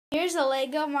Here's a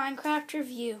Lego Minecraft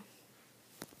review.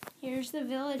 Here's the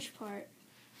village part.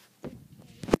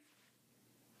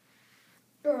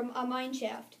 Or a mine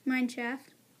shaft. Mine shaft.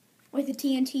 With a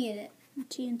TNT in it.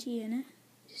 TNT in it.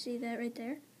 You see that right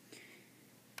there?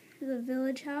 The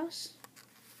village house.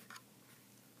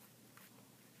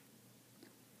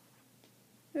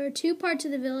 There are two parts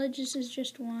of the village. This is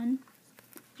just one.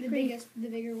 The bigger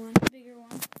one. The bigger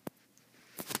one.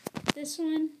 This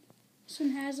one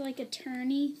has like a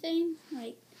turny thing,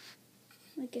 like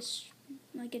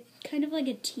a kind of like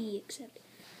a T, except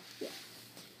yeah.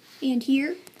 And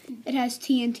here, it has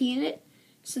TNT in it,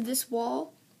 so this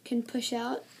wall can push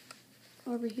out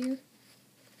over here,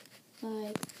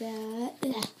 like that.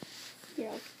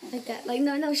 Yeah, like that. Like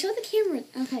no, show the camera.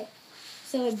 Okay,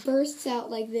 so it bursts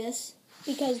out like this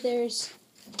because there's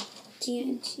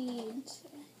TNT inside.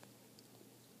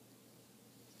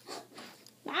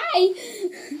 Bye.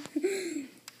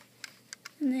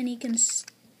 And then you can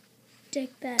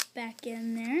stick that back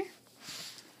in there.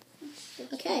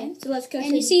 Okay, so let's go.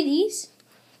 And you see these?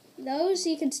 Those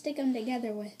you can stick them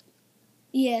together with.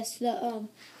 Yes, the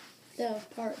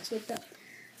parts with the.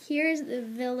 Here's the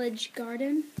village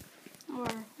garden, or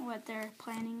what they're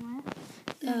planning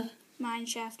with. Mine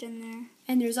shaft in there.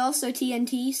 And there's also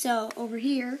TNT. So over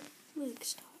here. Luke,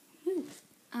 stop. Move.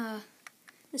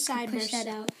 The side push bursts that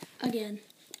out again.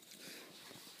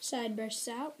 Side bursts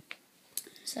out.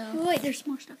 So. Oh, wait, there's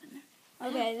more stuff in there.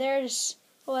 Okay, there's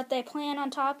what they plan on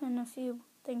top and a few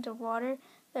things of water.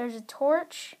 There's a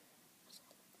torch.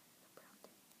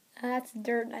 That's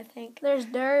dirt, I think. There's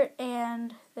dirt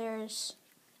and there's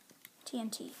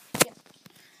TNT. Yep.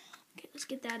 Okay, let's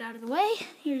get that out of the way.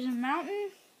 Here's a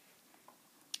mountain.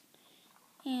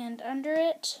 And under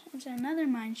it is another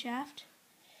mine shaft.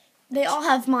 They all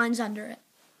have mines under it.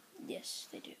 Yes,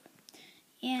 they do.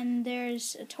 And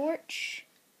there's a torch.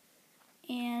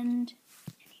 And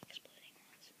any exploding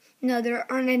ones? No, there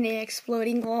aren't any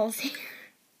exploding walls here.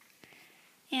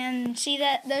 And see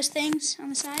that those things on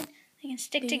the side? They can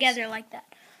stick together like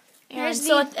that. And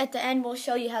so at the end, we'll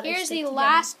show you how they Here's stick the together.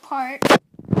 last part of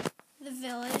the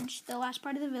village. The last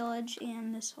part of the village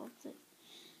and this whole thing.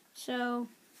 So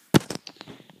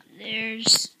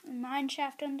there's a mine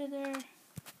shaft under there.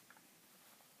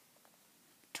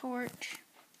 Torch.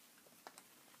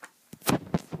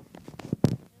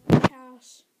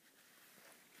 House.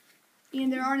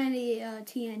 And there aren't any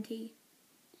TNT.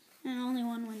 And only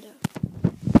one window.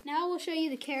 Now we'll show you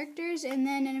the characters, and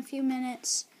then in a few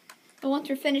minutes, And once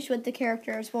we're finished with the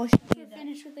characters, we'll show you the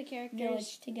finish with the characters.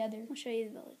 village together. We'll show you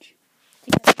the village.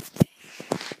 Together.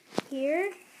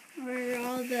 Here are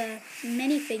all the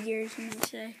minifigures, you might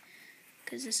say,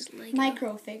 because this is Lego.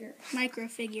 Micro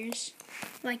figures,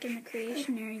 like in the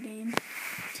Creationary game.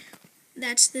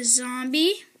 That's the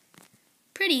zombie.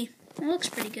 Pretty. It looks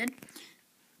pretty good.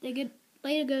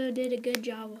 Lego did a good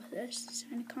job with this.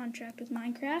 Signed a contract with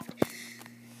Minecraft.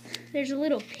 There's a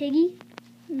little piggy.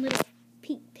 Little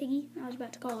pink piggy. I was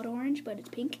about to call it orange, but it's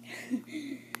pink.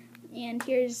 And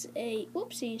here's a...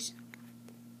 Whoopsies.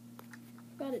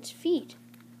 Got its feet.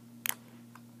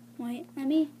 Wait, let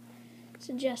me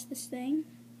suggest this thing.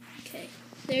 Okay.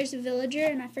 There's a villager,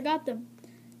 and I forgot the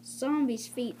zombie's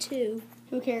feet, too.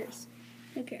 Who cares?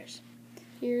 Who cares?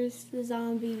 Here's the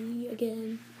zombie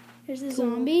again. There's the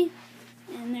zombie,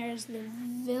 and there's the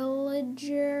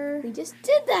villager. We just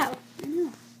did that. I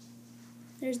know.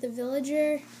 There's the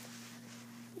villager,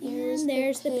 and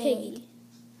there's the piggy.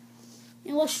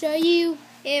 And we'll show you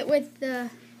it with it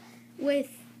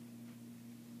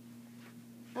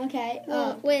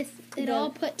all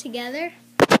put together.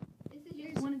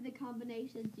 This is one of the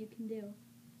combinations you can do.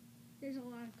 There's a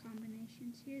lot of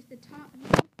combinations. Here's the top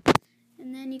view,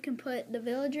 and then you can put the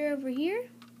villager over here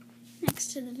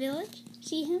next to the village.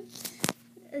 See him?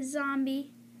 A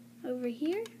zombie over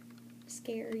here.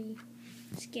 Scary.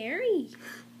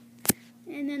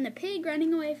 And then the pig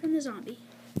running away from the zombie.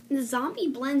 The zombie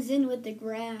blends in with the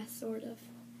grass, sort of,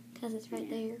 because it's right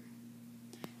there.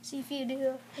 See if you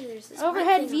do There's this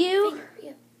overhead view.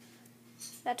 Yep.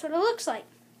 That's what it looks like.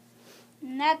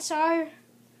 And that's our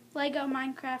Lego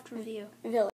Minecraft review. Village.